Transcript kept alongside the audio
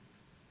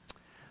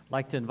I'd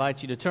like to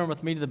invite you to turn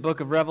with me to the book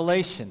of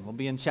Revelation. We'll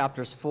be in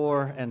chapters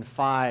 4 and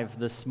 5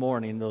 this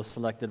morning, those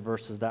selected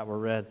verses that were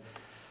read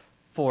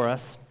for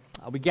us.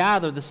 We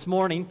gather this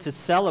morning to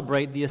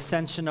celebrate the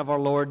ascension of our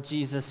Lord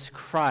Jesus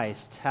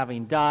Christ.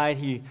 Having died,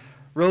 he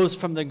rose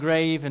from the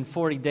grave, and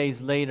 40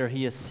 days later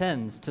he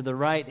ascends to the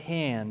right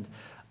hand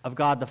of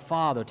God the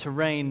Father to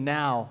reign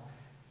now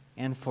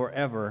and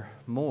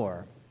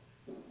forevermore.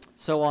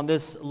 So on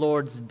this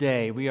Lord's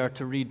Day, we are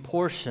to read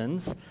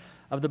portions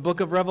of the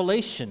book of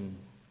Revelation.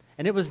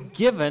 And it was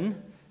given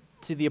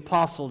to the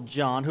Apostle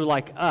John, who,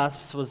 like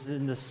us, was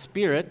in the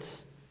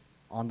Spirit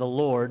on the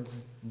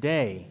Lord's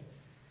Day.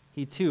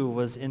 He, too,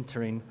 was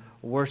entering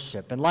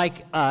worship. And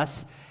like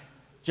us,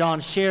 John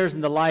shares in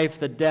the life,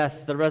 the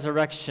death, the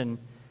resurrection,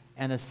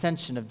 and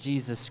ascension of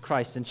Jesus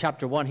Christ. In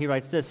chapter 1, he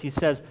writes this. He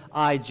says,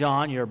 I,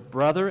 John, your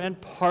brother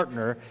and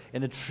partner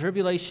in the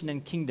tribulation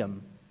and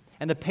kingdom,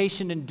 and the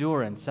patient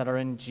endurance that are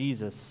in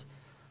Jesus,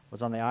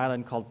 was on the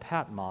island called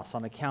Patmos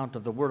on account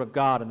of the word of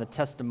God and the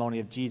testimony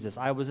of Jesus.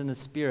 I was in the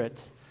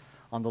Spirit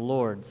on the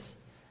Lord's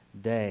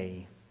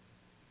day.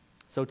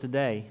 So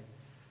today,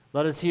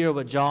 let us hear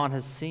what John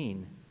has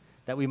seen,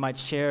 that we might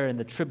share in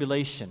the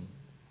tribulation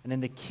and in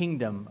the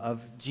kingdom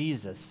of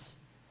Jesus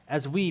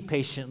as we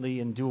patiently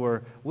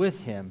endure with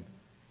him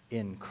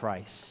in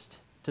Christ.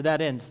 To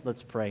that end,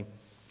 let's pray.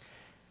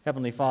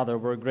 Heavenly Father,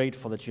 we're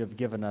grateful that you have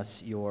given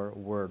us your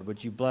word.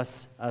 Would you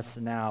bless us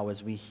now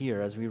as we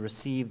hear, as we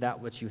receive that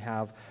which you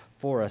have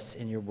for us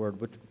in your word?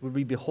 Would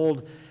we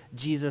behold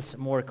Jesus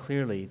more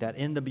clearly, that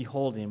in the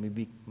beholding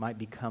we might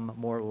become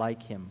more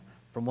like him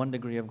from one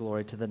degree of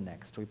glory to the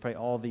next? We pray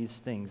all these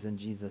things in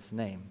Jesus'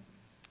 name.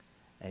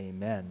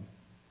 Amen.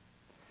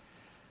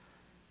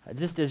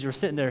 Just as you're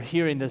sitting there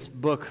hearing this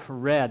book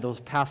read, those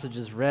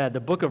passages read,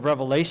 the book of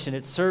Revelation,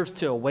 it serves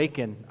to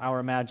awaken our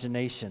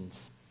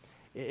imaginations.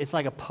 It's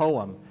like a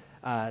poem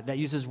that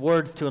uses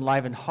words to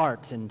enliven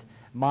heart and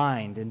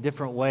mind in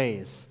different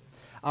ways.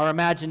 Our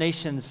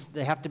imaginations,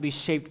 they have to be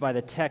shaped by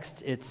the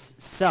text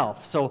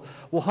itself. So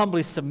we'll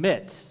humbly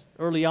submit.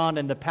 Early on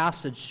in the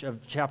passage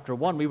of chapter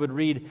 1, we would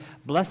read,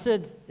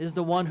 Blessed is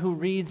the one who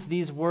reads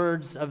these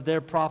words of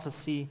their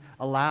prophecy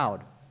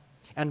aloud.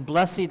 And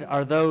blessed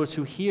are those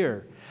who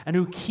hear and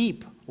who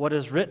keep what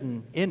is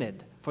written in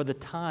it, for the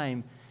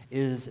time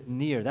is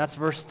near. That's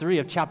verse 3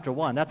 of chapter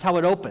 1. That's how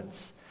it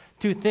opens.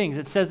 Two things.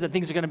 It says that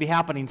things are going to be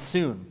happening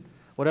soon.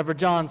 Whatever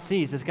John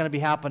sees is going to be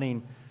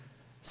happening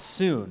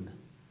soon.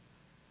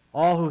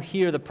 All who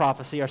hear the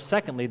prophecy are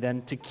secondly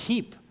then to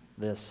keep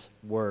this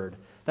word.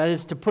 That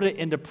is to put it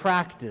into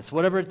practice.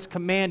 Whatever it's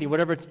commanding,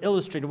 whatever it's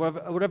illustrating,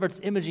 whatever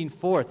it's imaging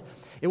forth,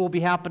 it will be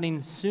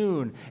happening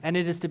soon. And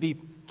it is to be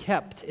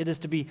kept. It is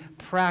to be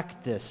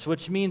practiced,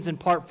 which means in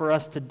part for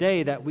us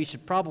today that we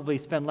should probably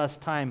spend less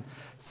time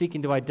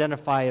seeking to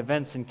identify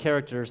events and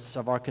characters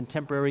of our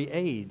contemporary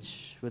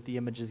age with the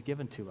images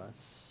given to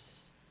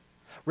us.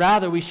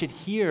 Rather, we should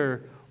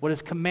hear what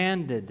is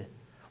commanded,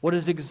 what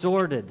is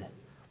exhorted,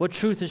 what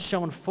truth is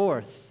shown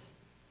forth,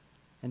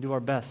 and do our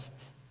best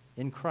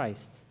in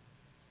Christ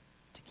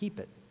to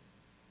keep it.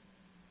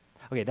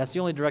 Okay, that's the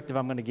only directive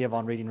I'm going to give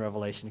on reading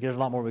Revelation. There's a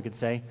lot more we could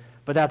say,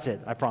 but that's it,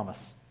 I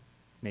promise.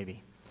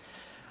 Maybe.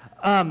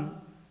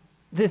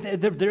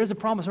 There is a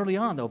promise early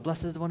on, though.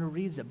 Blessed is the one who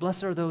reads it.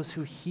 Blessed are those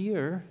who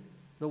hear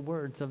the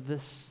words of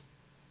this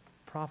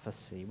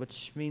prophecy,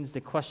 which means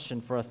the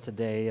question for us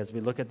today as we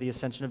look at the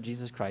ascension of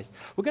Jesus Christ,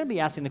 we're going to be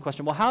asking the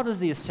question, well, how does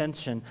the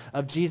ascension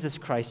of Jesus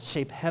Christ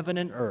shape heaven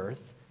and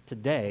earth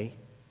today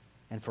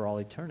and for all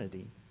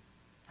eternity?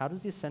 How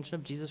does the ascension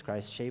of Jesus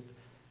Christ shape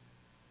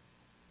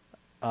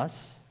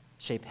us,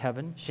 shape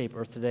heaven, shape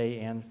earth today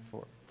and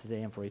for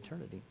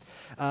eternity?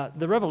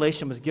 The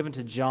revelation was given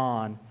to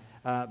John,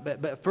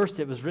 but first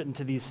it was written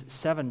to these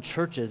 7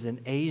 churches in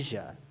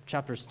Asia,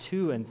 chapters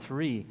 2 and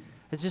 3.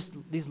 It's just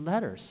these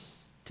letters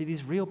to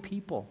these real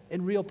people,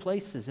 in real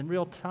places, in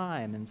real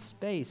time and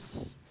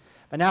space.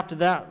 And after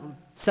that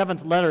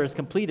 7th letter is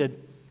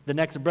completed, the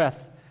next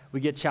breath,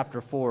 we get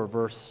chapter 4,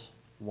 verse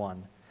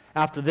 1.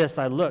 After this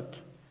I looked,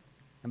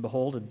 and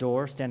behold, a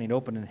door standing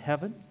open in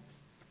heaven,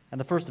 and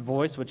the first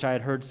voice which I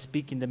had heard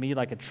speaking to me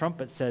like a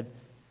trumpet said,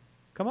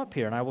 Come up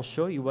here, and I will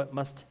show you what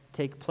must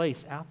take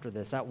place after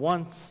this. At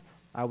once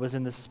I was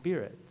in the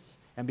Spirit,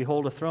 and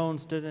behold, a throne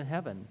stood in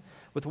heaven,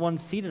 with one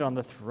seated on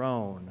the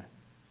throne.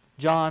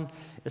 John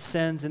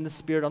ascends in the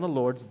Spirit on the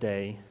Lord's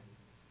day,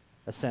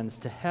 ascends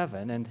to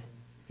heaven, and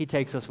he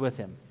takes us with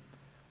him.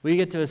 We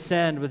get to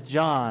ascend with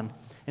John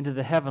into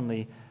the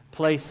heavenly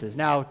places.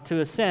 Now,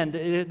 to ascend,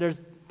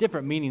 there's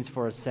different meanings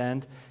for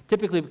ascend.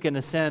 Typically, we can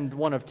ascend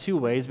one of two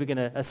ways. We can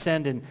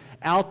ascend in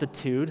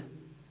altitude,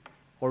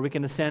 or we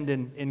can ascend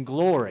in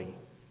glory.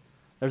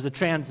 There's a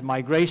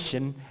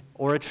transmigration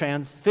or a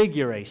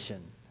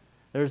transfiguration.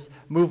 There's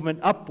movement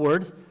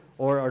upward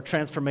or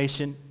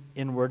transformation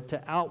inward to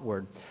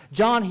outward.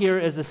 John here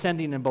is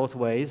ascending in both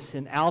ways.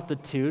 In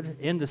altitude,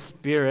 in the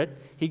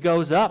Spirit, he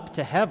goes up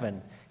to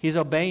heaven. He's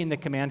obeying the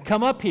command,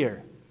 come up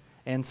here.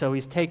 And so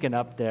he's taken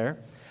up there.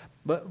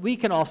 But we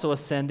can also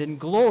ascend in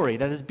glory,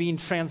 that is being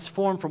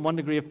transformed from one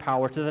degree of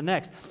power to the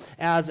next.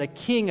 As a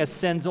king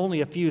ascends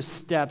only a few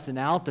steps in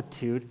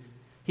altitude,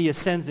 he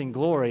ascends in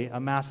glory a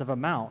massive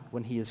amount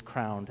when he is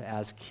crowned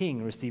as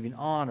king, receiving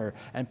honor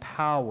and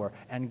power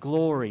and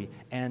glory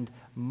and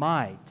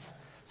might.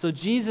 So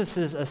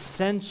Jesus'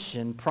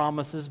 ascension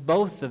promises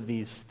both of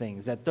these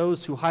things, that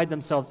those who hide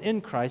themselves in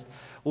Christ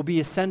will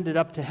be ascended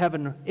up to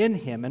heaven in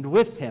him and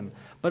with him,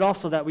 but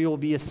also that we will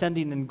be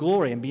ascending in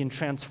glory and being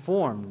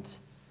transformed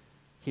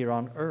here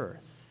on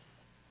earth.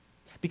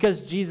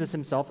 Because Jesus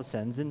himself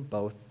ascends in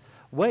both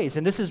ways.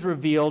 And this is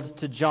revealed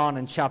to John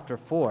in chapter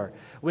 4.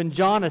 When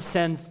John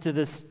ascends to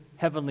this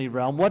heavenly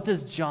realm, what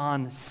does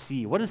John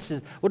see? What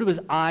do his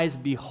eyes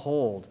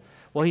behold?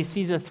 Well, he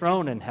sees a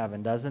throne in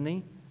heaven, doesn't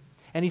he?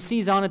 And he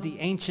sees on it the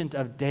Ancient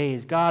of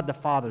Days, God the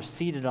Father,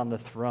 seated on the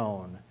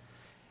throne.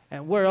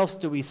 And where else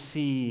do we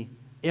see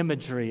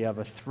imagery of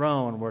a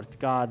throne with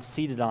God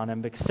seated on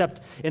him,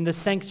 except in the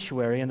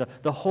sanctuary, in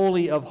the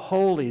Holy of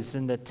Holies,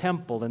 in the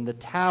temple, in the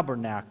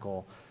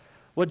tabernacle?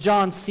 What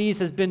John sees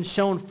has been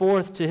shown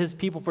forth to his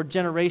people for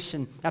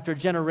generation after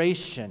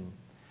generation.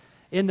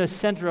 In the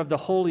center of the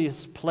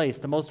holiest place,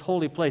 the most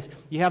holy place,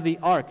 you have the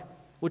ark,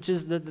 which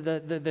is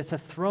the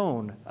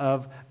throne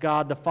of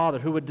God the Father,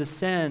 who would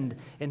descend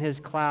in his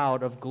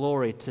cloud of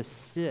glory to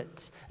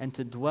sit and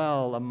to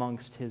dwell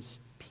amongst his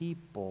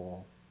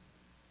people.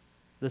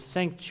 The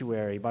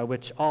sanctuary by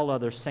which all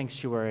other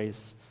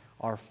sanctuaries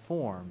are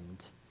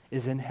formed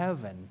is in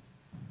heaven.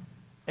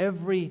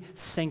 Every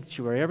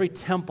sanctuary, every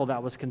temple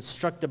that was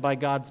constructed by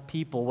God's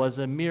people was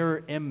a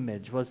mirror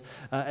image, was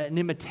an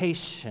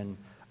imitation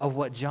of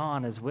what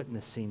John is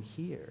witnessing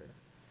here.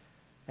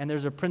 And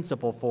there's a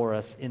principle for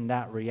us in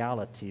that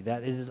reality,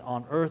 that it is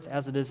on earth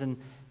as it is in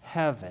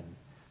heaven.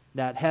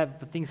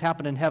 That things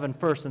happen in heaven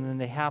first, and then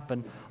they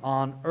happen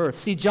on earth.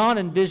 See, John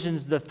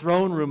envisions the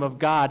throne room of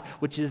God,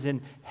 which is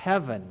in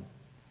heaven.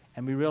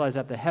 And we realize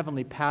that the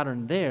heavenly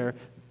pattern there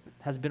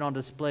has been on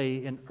display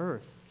in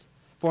earth,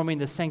 forming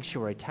the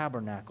sanctuary,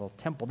 tabernacle,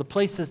 temple. The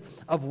places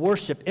of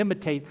worship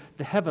imitate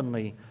the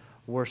heavenly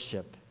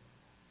worship,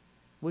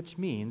 which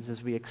means,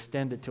 as we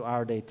extend it to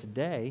our day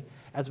today,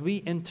 as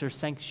we enter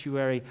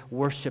sanctuary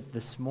worship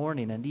this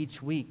morning and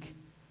each week,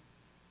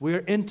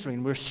 we're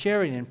entering, we're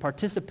sharing and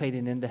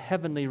participating in the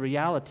heavenly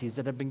realities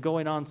that have been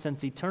going on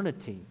since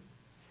eternity.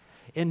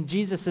 In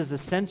Jesus'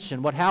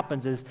 ascension, what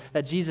happens is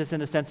that Jesus,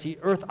 in a sense, he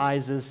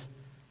earthizes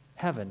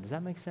heaven. Does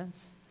that make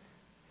sense?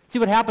 See,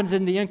 what happens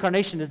in the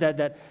incarnation is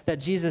that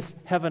Jesus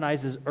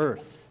heavenizes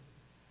earth.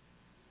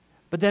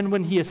 But then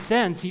when he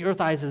ascends, he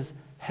earthizes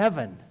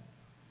heaven.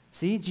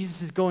 See,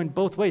 Jesus is going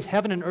both ways.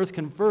 Heaven and earth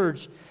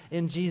converge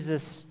in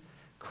Jesus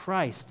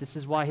Christ. This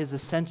is why his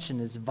ascension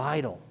is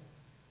vital.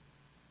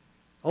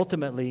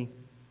 Ultimately,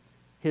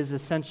 his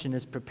ascension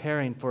is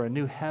preparing for a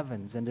new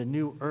heavens and a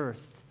new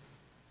earth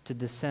to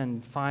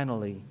descend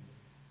finally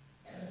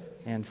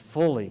and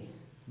fully.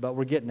 But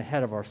we're getting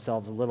ahead of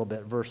ourselves a little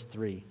bit. Verse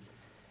 3.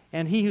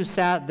 And he who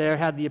sat there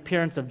had the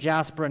appearance of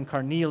jasper and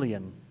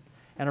carnelian,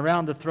 and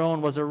around the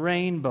throne was a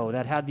rainbow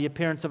that had the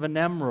appearance of an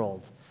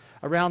emerald.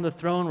 Around the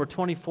throne were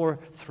 24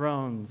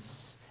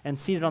 thrones, and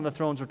seated on the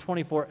thrones were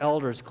 24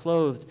 elders,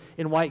 clothed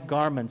in white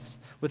garments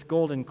with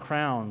golden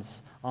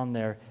crowns on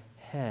their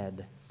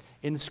head.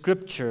 In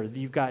Scripture,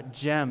 you've got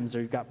gems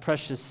or you've got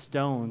precious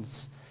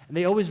stones, and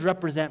they always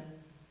represent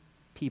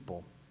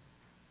people,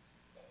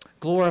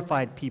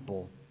 glorified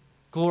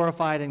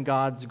in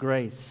God's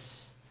grace.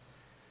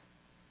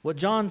 What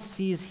John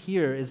sees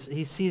here is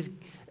he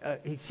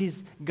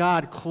sees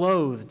God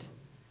clothed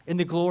in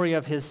the glory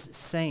of his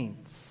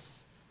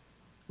saints,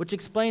 which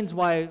explains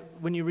why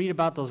when you read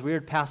about those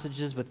weird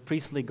passages with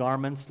priestly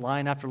garments,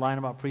 line after line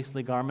about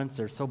priestly garments,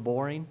 they're so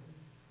boring.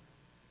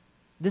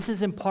 This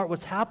is in part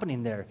what's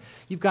happening there.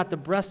 You've got the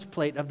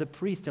breastplate of the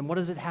priest, and what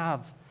does it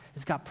have?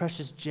 It's got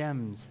precious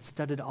gems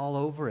studded all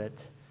over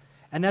it.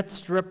 And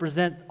that's to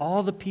represent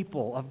all the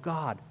people of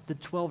God, the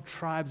 12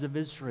 tribes of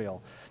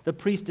Israel. The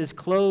priest is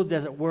clothed,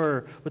 as it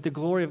were, with the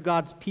glory of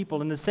God's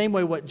people. In the same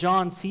way, what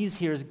John sees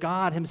here is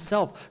God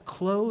himself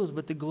clothed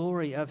with the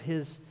glory of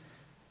his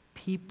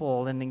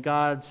people. And in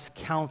God's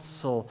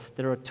council,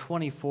 there are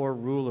 24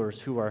 rulers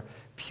who are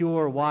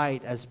pure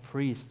white as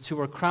priests, who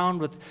are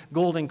crowned with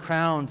golden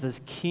crowns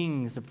as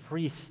kings, the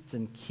priests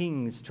and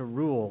kings to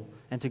rule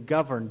and to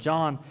govern.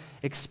 John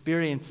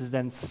experiences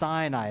then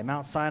Sinai,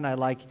 Mount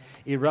Sinai-like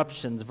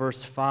eruptions,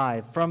 verse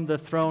 5. From the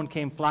throne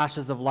came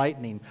flashes of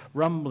lightning,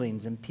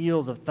 rumblings, and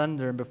peals of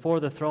thunder, and before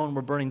the throne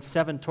were burning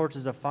 7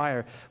 torches of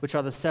fire, which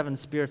are the 7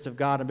 spirits of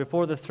God. And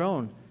before the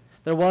throne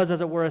there was,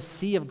 as it were, a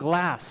sea of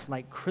glass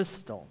like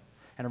crystal.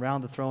 And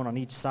around the throne, on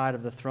each side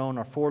of the throne,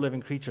 are 4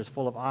 living creatures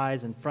full of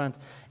eyes in front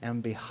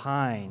and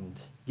behind.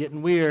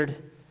 Getting weird,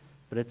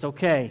 but it's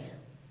okay.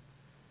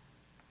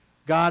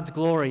 God's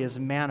glory is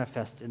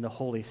manifest in the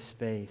holy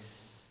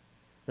space.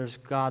 There's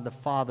God the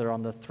Father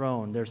on the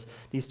throne. There's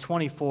these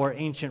 24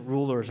 ancient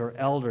rulers or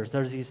elders.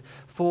 There's these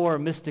 4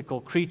 mystical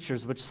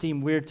creatures which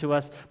seem weird to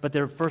us, but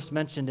they're first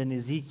mentioned in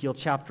Ezekiel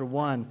chapter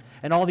 1.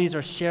 And all these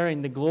are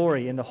sharing the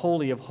glory in the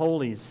Holy of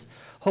Holies.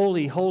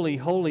 Holy, holy,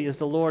 holy is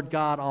the Lord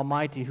God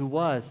Almighty, who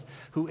was,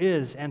 who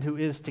is, and who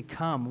is to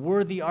come.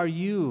 Worthy are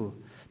you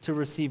to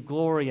receive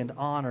glory and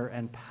honor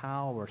and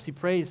power. See,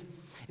 praise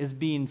is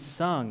being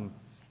sung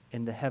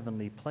in the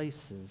heavenly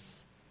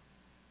places.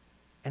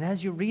 And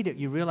as you read it,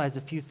 you realize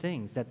a few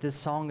things, that this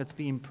song that's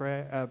being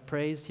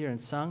praised here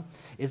and sung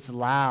is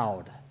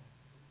loud,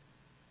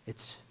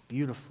 it's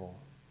beautiful,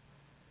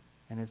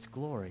 and it's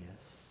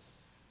glorious.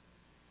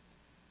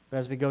 But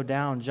as we go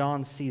down,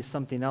 John sees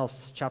something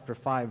else, chapter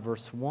 5,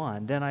 verse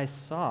 1. Then I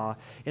saw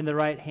in the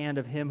right hand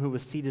of him who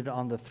was seated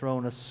on the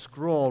throne a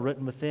scroll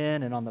written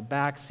within and on the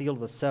back, sealed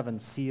with 7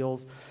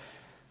 seals.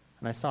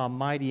 And I saw a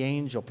mighty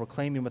angel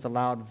proclaiming with a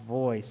loud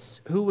voice,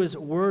 "Who is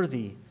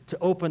worthy to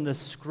open the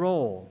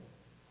scroll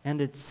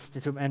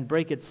and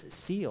break its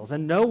seals?"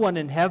 And no one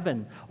in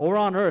heaven or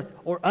on earth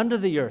or under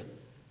the earth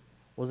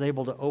was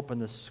able to open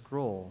the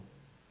scroll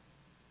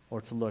or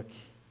to look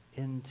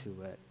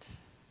into it.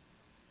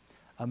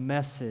 A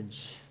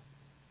message,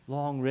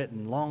 long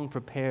written, long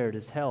prepared,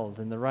 is held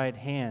in the right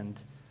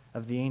hand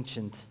of the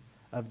Ancient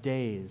of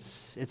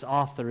Days. Its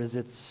author is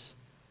its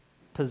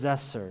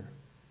possessor.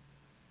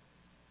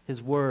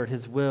 His word,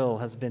 his will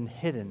has been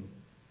hidden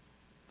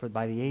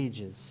by the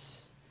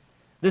ages.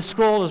 This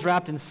scroll is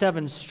wrapped in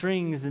 7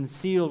 strings and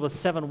sealed with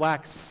 7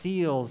 wax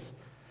seals.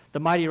 The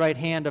mighty right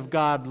hand of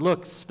God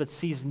looks but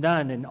sees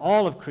none in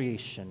all of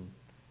creation,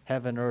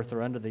 heaven, earth,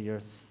 or under the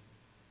earth.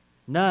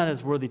 None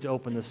is worthy to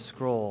open the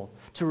scroll,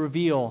 to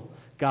reveal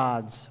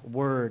God's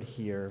word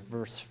here.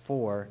 Verse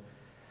 4.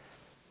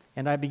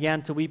 And I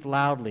began to weep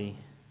loudly,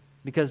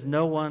 because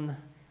no one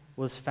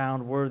was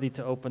found worthy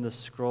to open the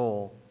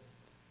scroll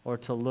or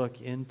to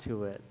look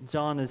into it.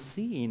 John is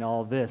seeing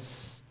all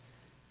this,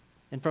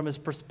 and from his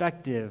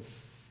perspective,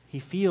 he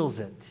feels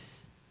it,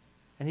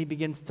 and he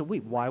begins to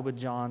weep. Why would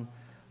John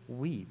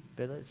weep?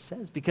 But it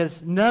says,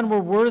 because none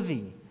were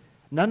worthy,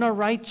 none are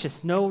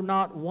righteous, no,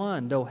 not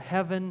one.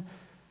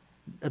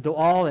 Though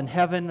all in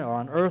heaven or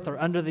on earth or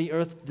under the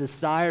earth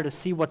desire to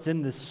see what's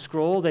in this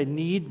scroll, they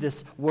need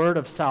this word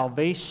of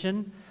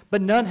salvation,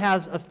 but none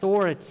has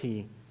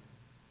authority.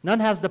 None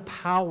has the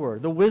power,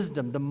 the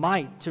wisdom, the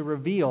might to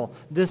reveal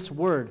this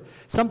word.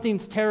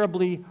 Something's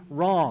terribly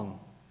wrong,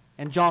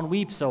 and John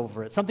weeps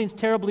over it. Something's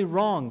terribly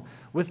wrong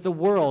with the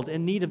world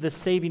in need of this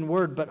saving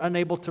word, but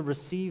unable to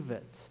receive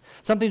it.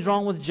 Something's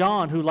wrong with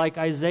John, who, like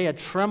Isaiah,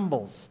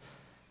 trembles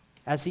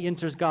as he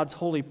enters God's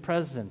holy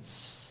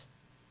presence.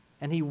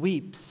 And he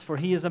weeps, for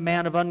he is a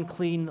man of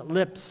unclean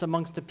lips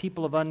amongst a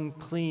people of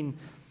unclean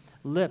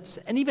lips.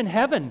 And even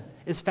heaven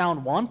is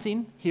found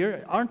wanting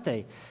here, aren't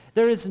they?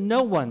 There is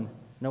no one,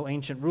 no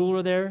ancient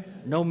ruler there,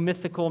 no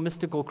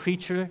mystical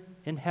creature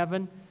in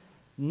heaven.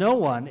 No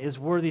one is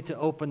worthy to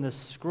open the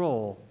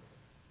scroll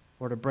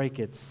or to break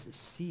its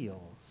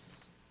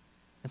seals.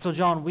 And so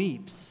John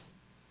weeps.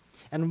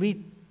 And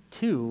we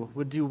too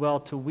would do well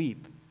to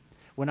weep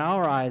when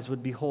our eyes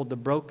would behold the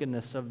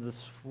brokenness of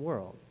this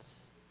world.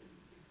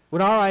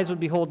 When our eyes would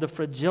behold the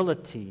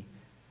fragility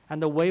and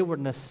the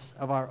waywardness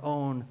of our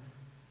own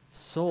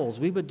souls,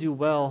 we would do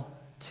well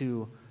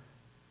to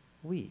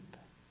weep.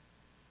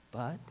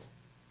 But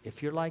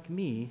if you're like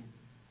me,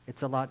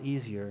 it's a lot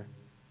easier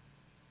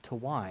to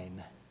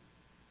whine.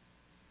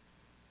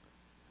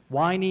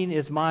 Whining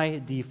is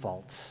my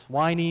default.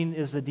 Whining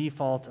is the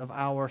default of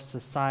our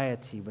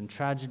society when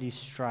tragedy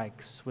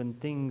strikes, when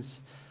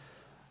things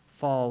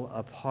fall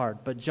apart.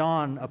 But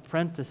John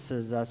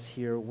apprentices us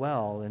here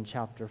well in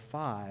chapter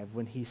 5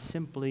 when he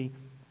simply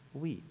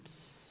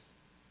weeps.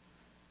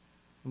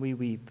 We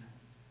weep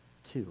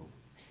too.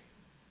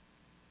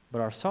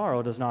 But our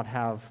sorrow does not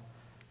have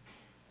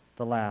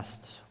the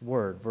last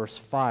word. Verse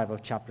 5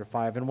 of chapter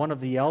 5. And one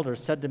of the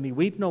elders said to me,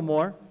 "Weep no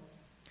more.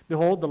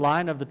 Behold, the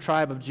Lion of the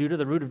tribe of Judah,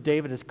 the root of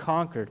David, is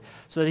conquered,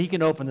 so that he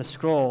can open the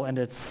scroll and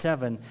its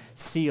 7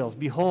 seals.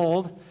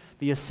 Behold,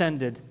 the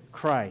ascended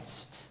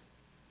Christ."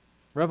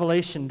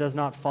 Revelation does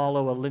not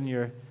follow a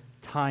linear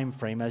time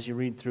frame as you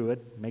read through it.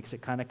 It makes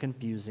it kind of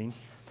confusing.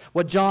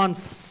 What John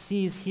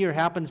sees here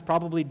happens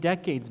probably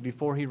decades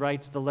before he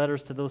writes the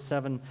letters to those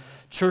 7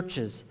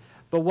 churches.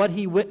 But what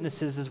he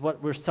witnesses is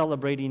what we're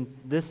celebrating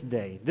this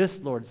day, this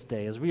Lord's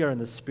Day, as we are in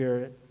the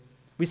Spirit.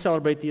 We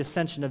celebrate the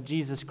ascension of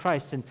Jesus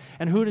Christ.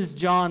 And who does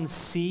John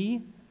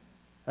see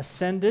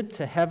ascended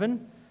to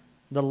heaven?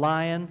 The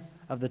Lion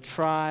of the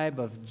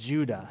tribe of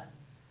Judah.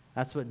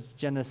 That's what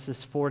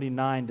Genesis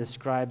 49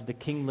 describes, the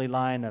kingly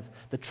line of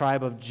the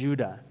tribe of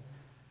Judah.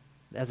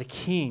 As a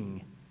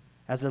king,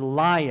 as a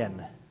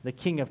lion, the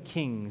King of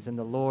kings and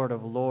the Lord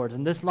of lords.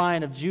 And this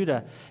Lion of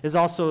Judah is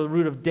also the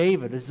root of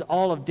David. It's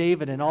all of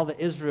David, and all that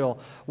Israel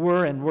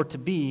were and were to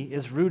be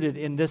is rooted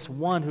in this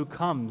one who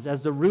comes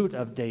as the root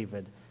of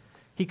David.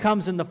 He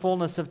comes in the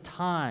fullness of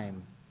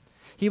time.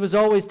 He was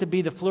always to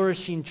be the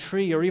flourishing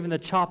tree or even the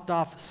chopped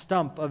off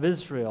stump of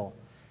Israel.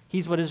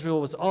 He's what Israel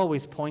was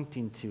always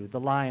pointing to, the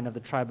Lion of the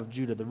tribe of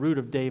Judah, the root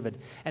of David.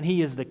 And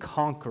he is the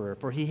conqueror,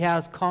 for he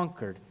has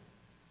conquered.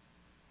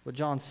 What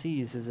John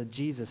sees is a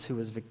Jesus who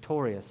is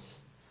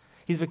victorious.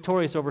 He's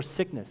victorious over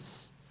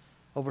sickness,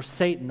 over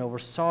Satan, over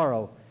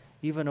sorrow,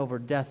 even over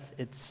death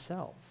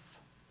itself.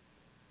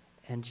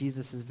 And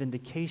Jesus'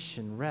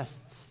 vindication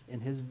rests in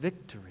his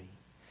victory.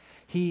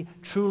 He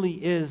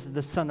truly is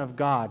the Son of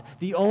God,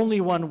 the only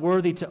one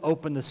worthy to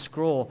open the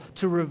scroll,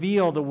 to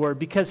reveal the Word,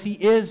 because he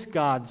is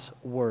God's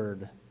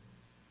Word.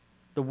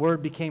 The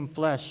Word became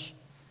flesh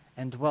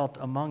and dwelt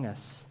among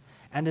us,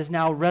 and is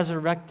now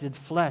resurrected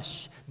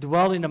flesh,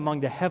 dwelling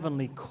among the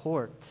heavenly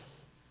court.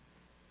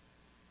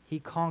 He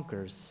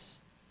conquers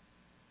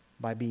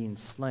by being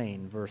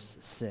slain, verse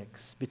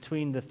 6.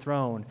 Between the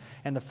throne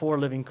and the four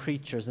living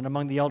creatures and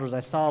among the elders,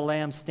 I saw a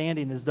lamb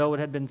standing as though it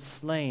had been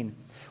slain,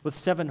 with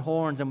 7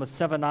 horns and with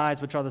 7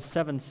 eyes, which are the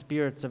 7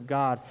 spirits of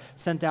God,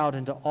 sent out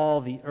into all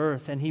the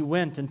earth. And he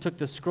went and took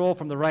the scroll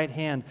from the right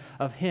hand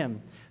of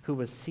him who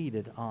was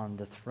seated on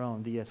the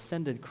throne. The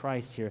ascended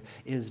Christ here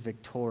is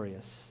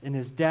victorious in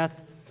his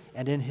death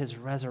and in his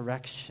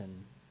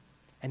resurrection,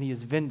 and he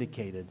is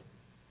vindicated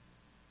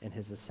in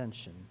his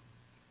ascension.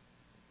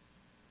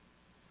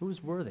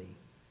 Who's worthy?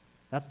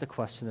 That's the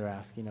question they're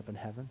asking up in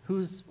heaven.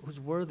 Who's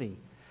worthy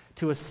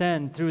to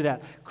ascend through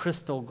that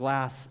crystal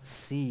glass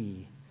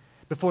sea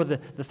before the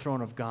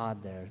throne of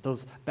God there,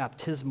 those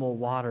baptismal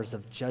waters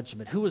of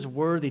judgment? Who is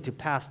worthy to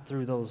pass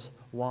through those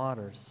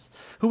waters?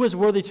 Who is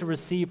worthy to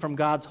receive from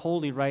God's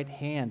holy right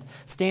hand,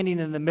 standing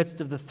in the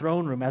midst of the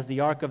throne room as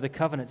the Ark of the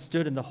Covenant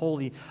stood in the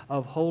Holy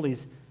of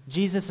Holies?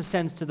 Jesus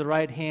ascends to the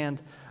right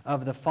hand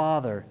of the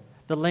Father,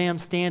 the Lamb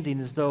standing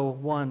as though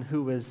one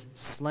who is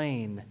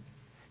slain.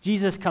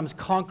 Jesus comes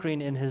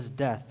conquering in his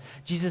death.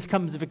 Jesus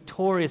comes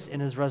victorious in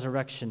his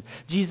resurrection.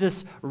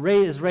 Jesus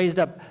is raised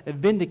up,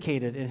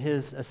 vindicated in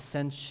his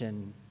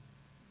ascension.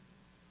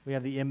 We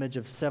have the image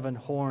of 7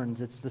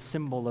 horns. It's the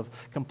symbol of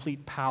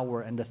complete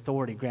power and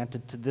authority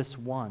granted to this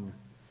one.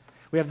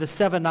 We have the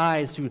 7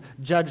 eyes who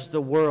judge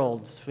the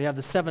world. We have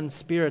the 7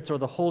 spirits, or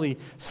the Holy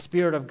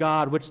Spirit of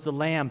God, which the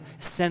Lamb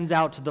sends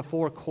out to the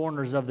 4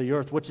 corners of the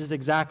earth, which is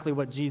exactly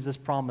what Jesus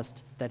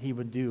promised that he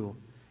would do,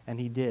 and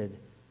he did,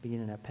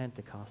 beginning at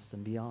Pentecost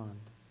and beyond.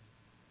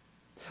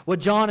 What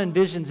John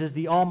envisions is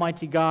the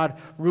Almighty God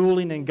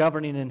ruling and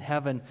governing in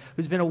heaven,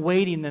 who's been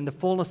awaiting in the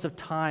fullness of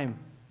time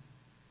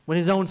when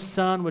his own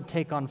Son would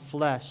take on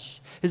flesh.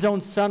 His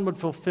own Son would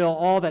fulfill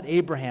all that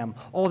Abraham,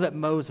 all that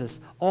Moses,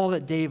 all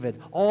that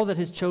David, all that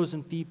his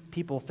chosen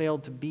people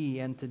failed to be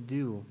and to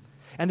do.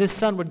 And this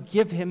Son would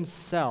give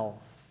himself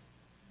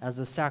as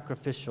a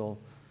sacrificial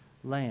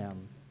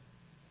lamb.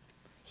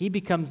 He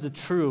becomes the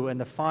true and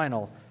the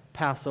final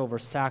Passover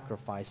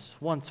sacrifice,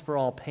 once for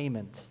all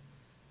payment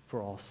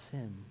for all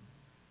sin.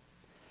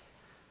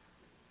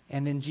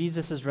 And in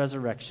Jesus'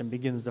 resurrection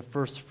begins the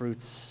first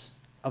fruits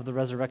of the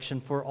resurrection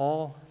for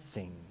all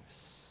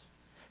things.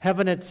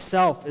 Heaven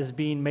itself is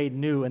being made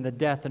new in the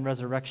death and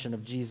resurrection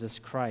of Jesus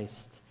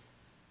Christ.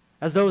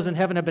 As those in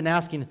heaven have been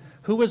asking,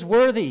 who was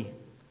worthy?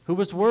 Who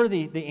was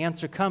worthy? The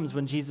answer comes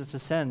when Jesus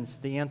ascends.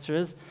 The answer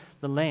is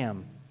the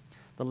Lamb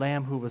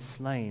who was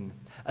slain,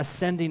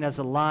 ascending as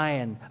a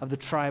lion of the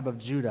tribe of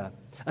Judah,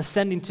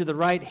 ascending to the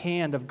right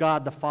hand of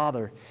God the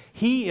Father.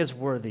 He is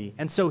worthy,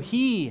 and so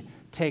he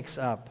takes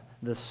up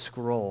the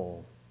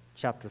scroll.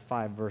 Chapter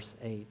 5, verse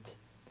 8.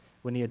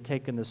 When he had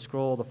taken the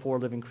scroll, the 4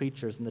 living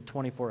creatures and the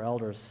 24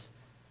 elders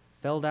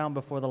fell down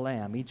before the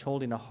Lamb, each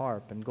holding a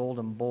harp and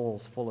golden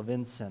bowls full of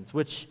incense,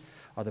 which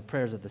are the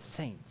prayers of the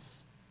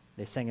saints.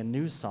 They sang a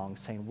new song,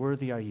 saying,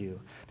 "Worthy are you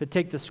to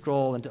take the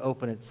scroll and to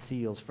open its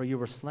seals, for you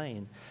were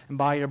slain, and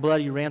by your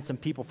blood you ransomed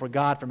people for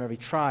God from every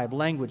tribe,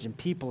 language, and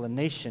people and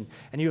nation,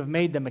 and you have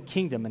made them a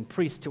kingdom and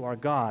priests to our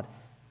God,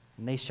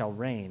 and they shall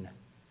reign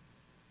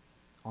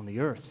on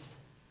the earth."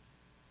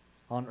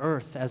 On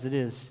earth as it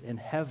is in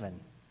heaven.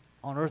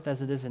 On earth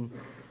as it is in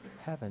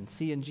heaven.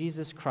 See, in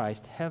Jesus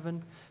Christ,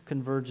 heaven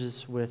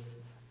converges with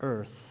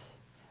earth.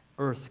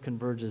 Earth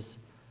converges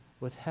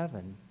with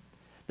heaven.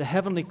 The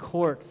heavenly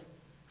court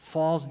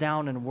falls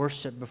down in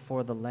worship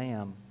before the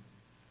Lamb.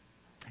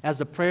 As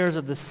the prayers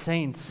of the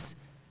saints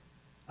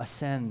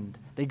ascend,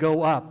 they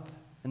go up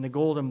in the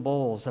golden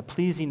bowls, a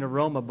pleasing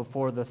aroma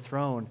before the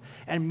throne.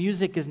 And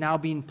music is now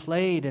being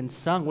played and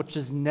sung, which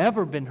has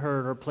never been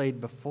heard or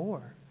played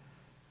before.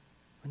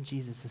 When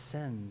Jesus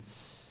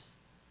ascends,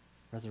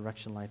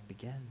 resurrection life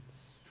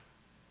begins.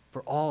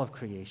 For all of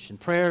creation,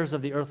 prayers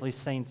of the earthly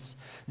saints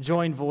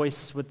join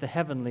voice with the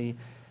heavenly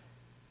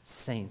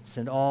saints,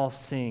 and all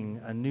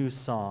sing a new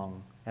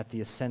song at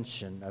the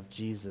ascension of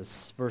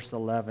Jesus. Verse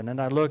 11,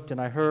 "And I looked, and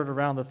I heard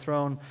around the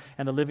throne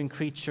and the living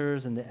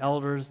creatures and the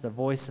elders the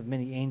voice of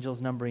many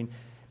angels, numbering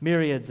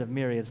myriads of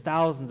myriads,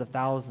 thousands of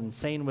thousands,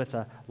 saying with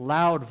a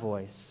loud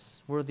voice,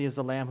 'Worthy is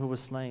the Lamb who was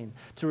slain,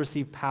 to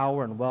receive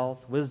power and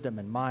wealth, wisdom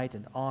and might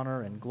and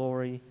honor and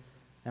glory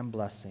and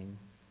blessing.'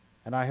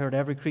 And I heard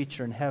every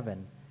creature in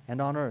heaven and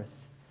on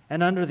earth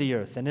and under the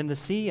earth and in the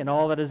sea and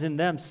all that is in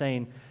them,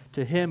 saying,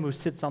 'To him who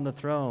sits on the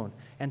throne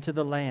and to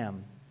the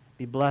Lamb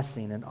be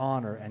blessing and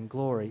honor and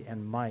glory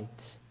and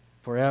might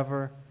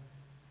forever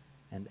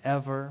and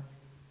ever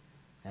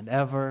and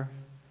ever.'"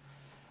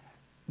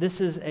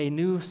 This is a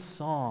new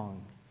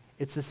song.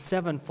 It's a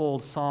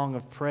 7-fold song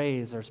of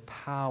praise. There's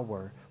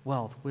power,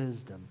 wealth,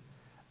 wisdom,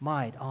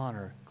 might,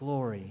 honor,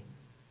 glory,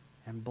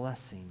 and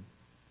blessing.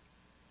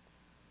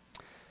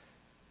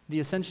 The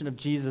ascension of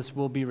Jesus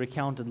will be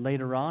recounted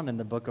later on in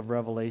the book of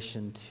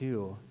Revelation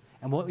too.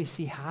 And what we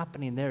see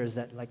happening there is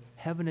that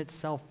heaven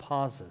itself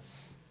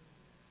pauses.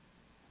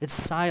 It's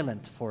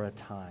silent for a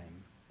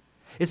time.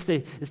 It's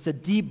the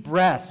deep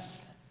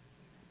breath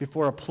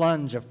before a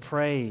plunge of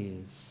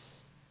praise.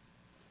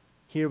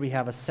 Here we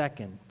have a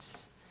second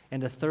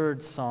and a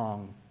third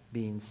song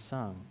being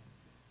sung,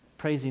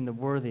 praising the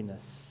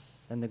worthiness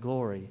and the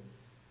glory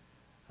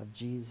of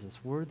Jesus.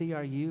 Worthy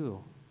are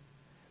you,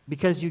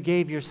 because you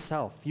gave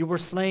yourself. You were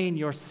slain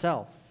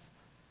yourself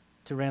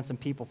to ransom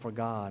people for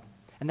God.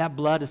 And that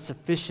blood is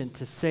sufficient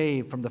to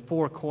save from the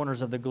four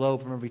corners of the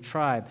globe, from every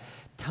tribe,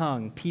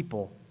 tongue,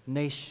 people,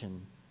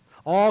 nation.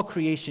 All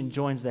creation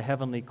joins the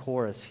heavenly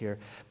chorus here,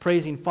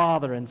 praising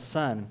Father and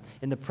Son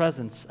in the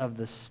presence of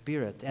the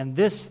Spirit. And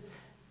this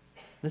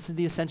is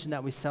the ascension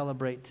that we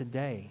celebrate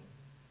today.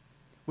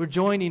 We're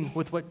joining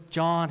with what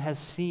John has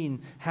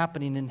seen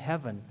happening in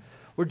heaven.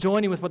 We're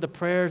joining with what the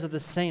prayers of the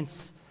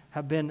saints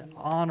have been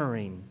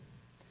honoring.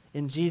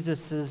 In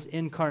Jesus'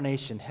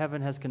 incarnation,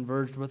 heaven has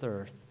converged with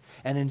earth.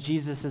 And in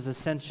Jesus'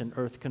 ascension,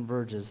 earth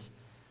converges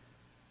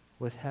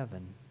with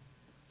heaven.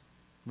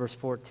 Verse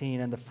 14,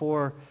 and the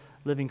four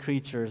living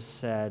creatures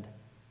said,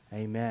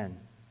 Amen.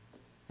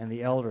 And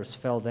the elders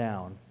fell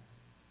down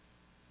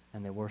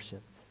and they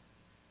worshiped.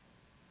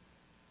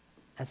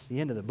 That's the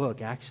end of the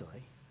book,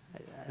 actually.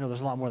 I know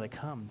there's a lot more that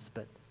comes,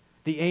 but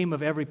the aim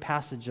of every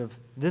passage of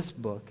this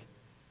book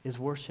is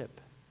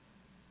worship.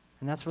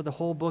 And that's where the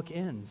whole book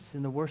ends,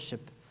 in the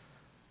worship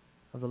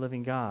of the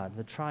living God,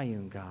 the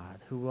triune God,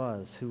 who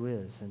was, who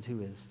is, and who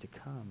is to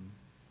come.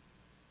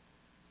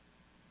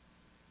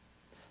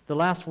 The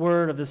last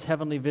word of this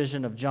heavenly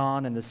vision of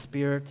John and the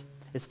Spirit,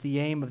 it's the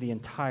aim of the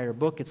entire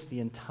book. It's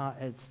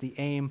the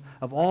aim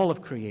of all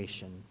of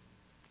creation.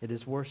 It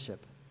is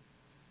worship.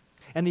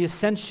 And the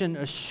ascension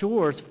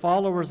assures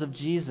followers of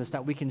Jesus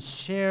that we can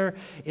share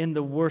in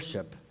the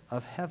worship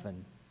of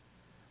heaven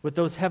with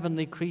those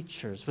heavenly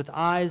creatures, with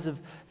eyes of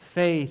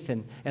faith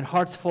and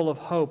hearts full of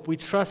hope. We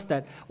trust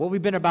that what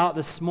we've been about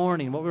this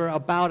morning, what we're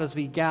about as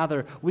we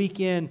gather week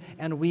in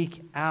and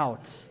week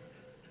out,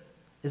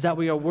 is that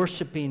we are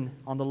worshiping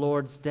on the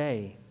Lord's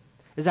day,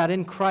 is that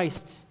in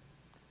Christ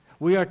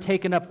we are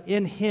taken up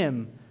in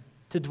Him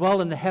to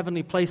dwell in the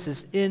heavenly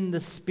places in the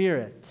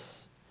Spirit,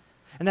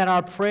 and that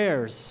our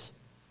prayers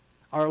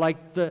are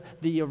like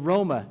the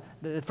aroma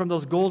from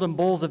those golden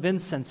bowls of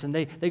incense, and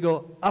they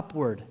go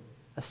upward,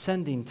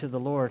 ascending to the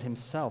Lord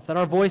Himself. That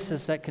our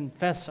voices that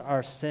confess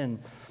our sin,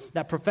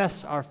 that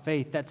profess our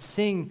faith, that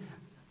sing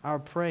our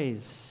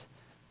praise,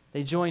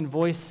 they join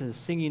voices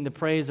singing the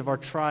praise of our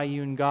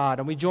triune God.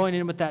 And we join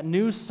in with that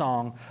new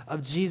song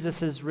of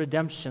Jesus'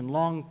 redemption,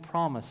 long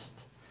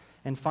promised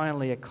and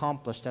finally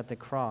accomplished at the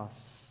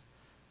cross.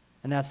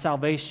 And that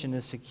salvation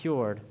is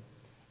secured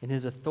in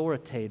His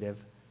authoritative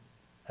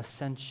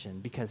ascension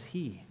because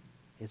He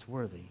is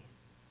worthy.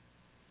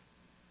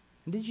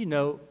 And did you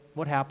know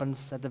what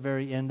happens at the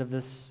very end of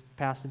this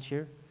passage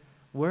here?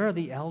 Where are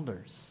the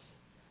elders?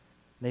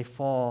 They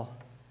fall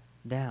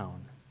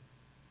down.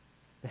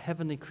 The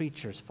heavenly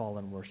creatures fall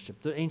in worship.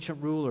 The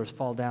ancient rulers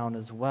fall down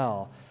as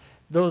well.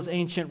 Those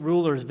ancient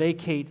rulers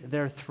vacate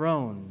their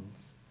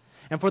thrones.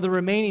 And for the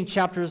remaining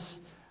chapters,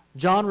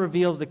 John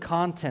reveals the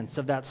contents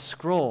of that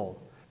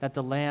scroll that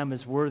the Lamb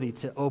is worthy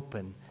to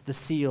open, the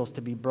seals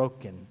to be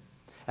broken,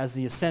 as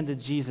the ascended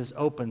Jesus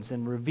opens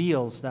and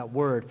reveals that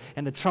word,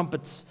 and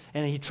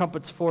He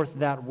trumpets forth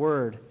that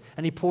word,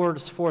 and He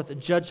pours forth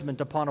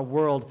judgment upon a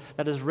world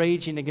that is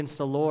raging against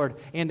the Lord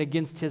and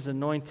against His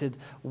anointed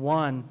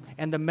one.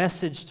 And the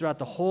message throughout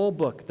the whole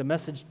book, the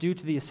message due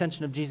to the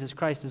ascension of Jesus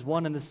Christ, is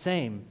one and the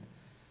same.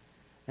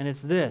 And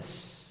it's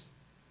this.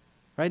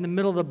 Right in the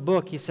middle of the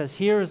book, He says,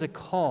 here is a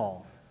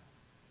call.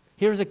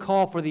 Here's a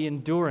call for the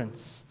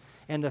endurance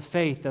and the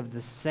faith of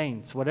the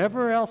saints.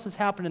 Whatever else has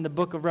happened in the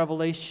book of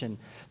Revelation,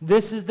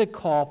 this is the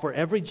call for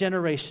every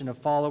generation of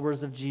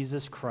followers of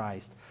Jesus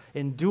Christ.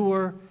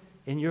 Endure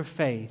in your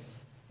faith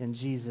in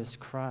Jesus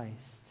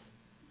Christ.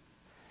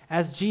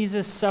 As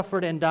Jesus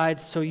suffered and died,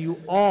 so you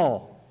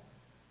all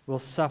will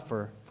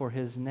suffer for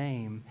His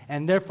name.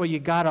 And therefore you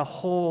got to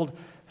hold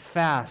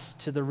fast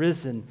to the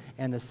risen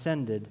and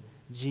ascended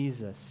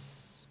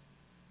Jesus.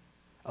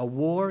 A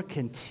war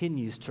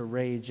continues to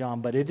rage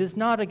on, but it is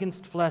not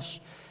against flesh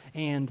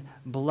and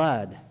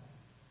blood,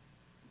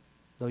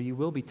 though you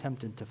will be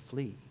tempted to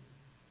flee.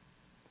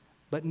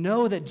 But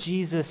know that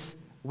Jesus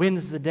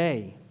wins the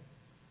day.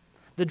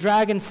 The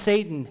dragon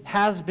Satan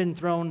has been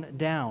thrown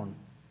down.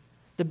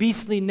 The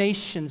beastly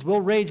nations will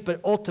rage but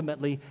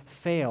ultimately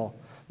fail.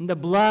 And the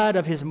blood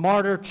of His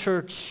martyr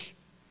church,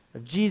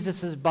 of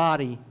Jesus'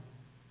 body,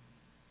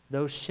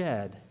 though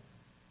shed,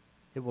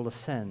 it will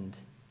ascend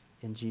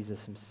in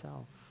Jesus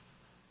Himself.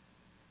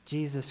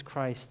 Jesus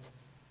Christ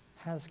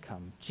has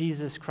come.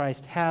 Jesus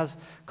Christ has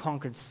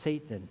conquered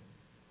Satan,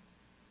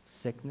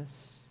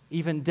 sickness.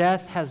 Even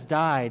death has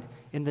died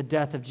in the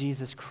death of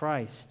Jesus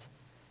Christ.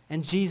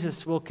 And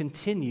Jesus will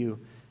continue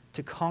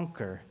to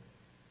conquer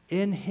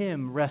In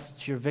him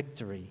rests your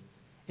victory.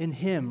 In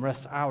him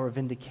rests our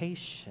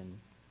vindication.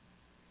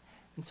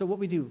 And so what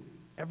we do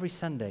every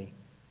Sunday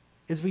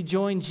is we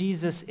join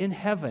Jesus in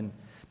heaven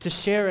to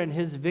share in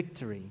his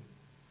victory.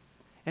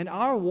 And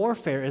our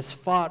warfare is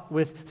fought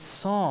with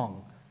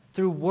song,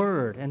 through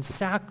word and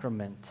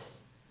sacrament.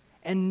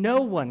 And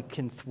no one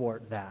can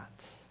thwart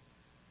that.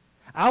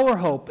 Our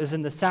hope is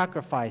in the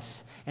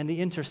sacrifice and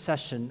the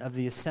intercession of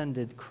the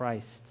ascended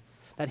Christ,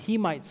 that he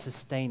might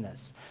sustain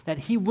us, that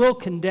he will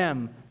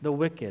condemn the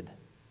wicked.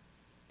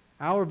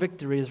 Our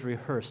victory is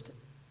rehearsed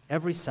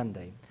every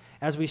Sunday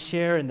as we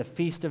share in the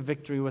feast of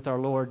victory with our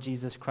Lord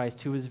Jesus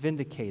Christ, who is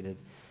vindicated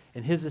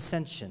in his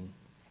ascension.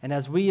 And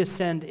as we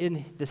ascend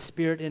in the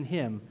Spirit in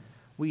him,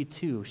 we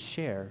too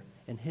share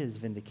in his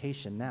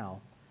vindication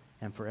now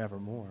and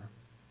forevermore.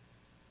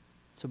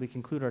 So we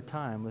conclude our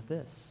time with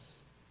this.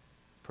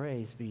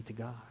 Praise be to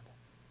God.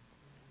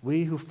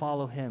 We who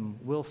follow him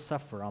will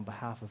suffer on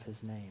behalf of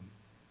his name.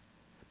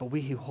 But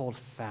we who hold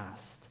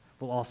fast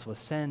will also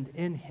ascend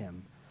in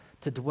him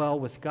to dwell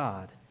with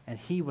God, and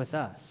he with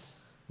us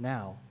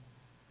now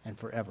and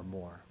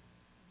forevermore.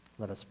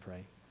 Let us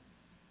pray.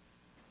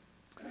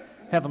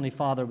 Heavenly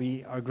Father,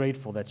 we are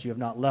grateful that you have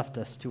not left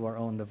us to our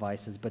own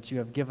devices, but you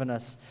have given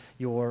us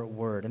your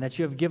word, and that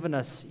you have given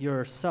us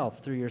yourself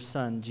through your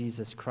Son,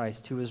 Jesus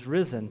Christ, who is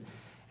risen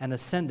and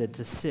ascended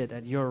to sit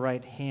at your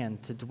right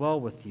hand, to dwell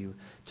with you,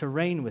 to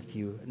reign with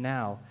you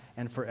now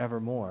and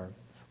forevermore.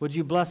 Would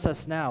you bless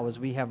us now as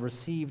we have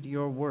received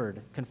your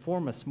word,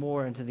 conform us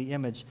more into the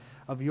image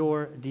of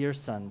your dear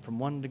Son, from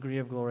one degree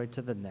of glory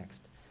to the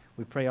next.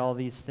 We pray all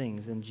these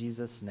things in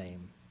Jesus'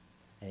 name.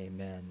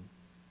 Amen.